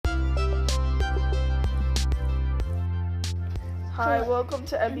Hi, welcome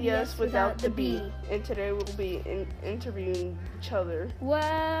to MBS Without the B. And today we'll be interviewing each other. What?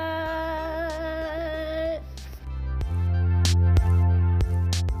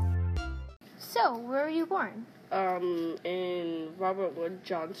 So, where were you born? In Robert Wood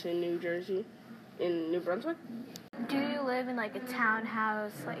Johnson, New Jersey, in New Brunswick. Do you live in like a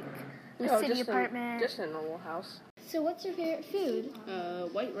townhouse, like a city apartment? Just a normal house. So, what's your favorite food?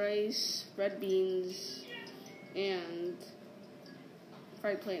 White rice, red beans, and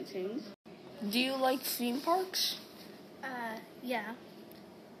fried plantains. Do you like theme parks? Yeah.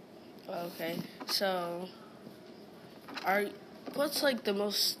 Okay, so what's like the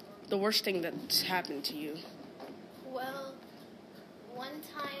worst thing that's happened to you? Well, one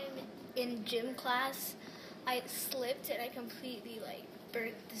time in gym class, I slipped and I completely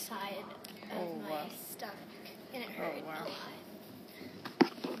burnt the side of my stomach, and it hurt a lot.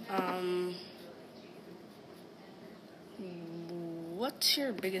 What's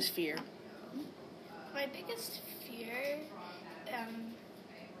your biggest fear? My biggest fear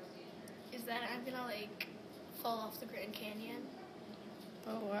is that I'm gonna fall off the Grand Canyon.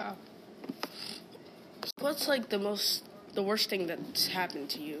 Oh wow. What's like the worst thing that's happened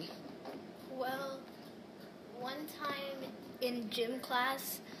to you? Well, one time in gym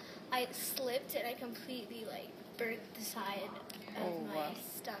class, I slipped and I completely burnt the side of my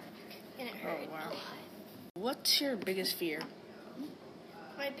stomach, and it hurt a lot. What's your biggest fear?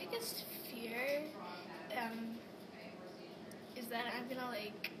 My biggest fear is that I'm gonna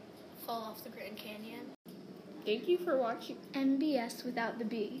fall off the Grand Canyon. Thank you for watching MBS Without the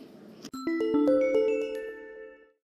B.